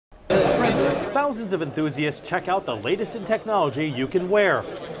thousands of enthusiasts check out the latest in technology you can wear.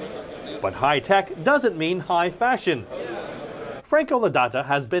 But high tech doesn't mean high fashion. Franco Ladata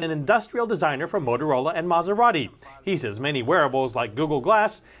has been an industrial designer for Motorola and Maserati. He says many wearables like Google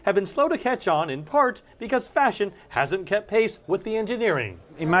Glass have been slow to catch on, in part because fashion hasn't kept pace with the engineering.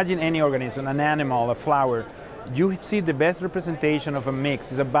 Imagine any organism, an animal, a flower. You see the best representation of a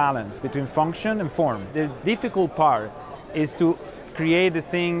mix is a balance between function and form. The difficult part is to create the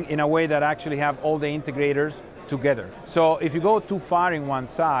thing in a way that actually have all the integrators together. So if you go too far in one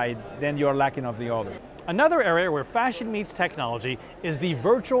side, then you're lacking of the other. Another area where fashion meets technology is the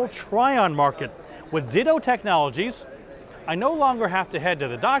virtual try-on market. With Ditto Technologies, I no longer have to head to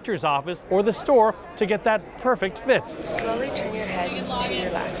the doctor's office or the store to get that perfect fit. Slowly turn your head to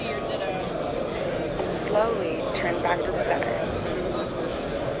your left. Slowly turn back to the center.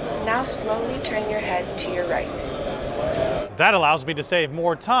 Now slowly turn your head to your right. That allows me to save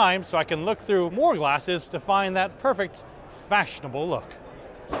more time so I can look through more glasses to find that perfect, fashionable look.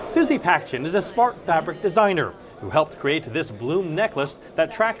 Susie Pakchin is a smart fabric designer who helped create this bloom necklace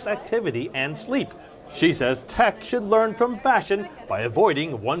that tracks activity and sleep. She says tech should learn from fashion by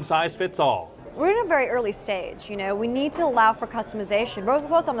avoiding one-size-fits-all. We're in a very early stage, we need to allow for customization,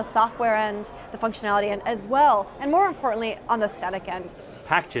 both on the software end, the functionality end as well, and more importantly, on the aesthetic end.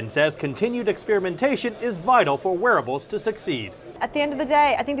 Pakchin says continued experimentation is vital for wearables to succeed. At the end of the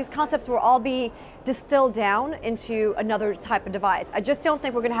day, I think these concepts will all be distilled down into another type of device. I just don't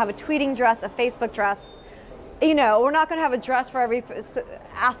think we're going to have a tweeting dress, a Facebook dress. We're not going to have a dress for every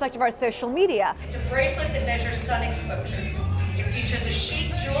aspect of our social media. It's a bracelet that measures sun exposure. It features a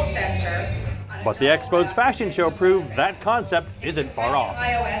chic jewel sensor. But the Expo's fashion show proved that concept isn't far off.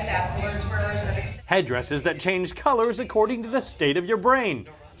 iOS app alerts wearers of headdresses that change colors according to the state of your brain,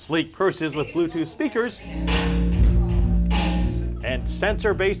 sleek purses with Bluetooth speakers, and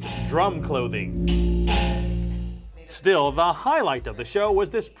sensor-based drum clothing. Still, the highlight of the show was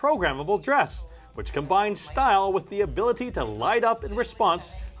this programmable dress, which combines style with the ability to light up in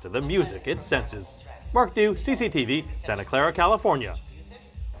response to the music it senses. Mark Dew, CCTV, Santa Clara, California.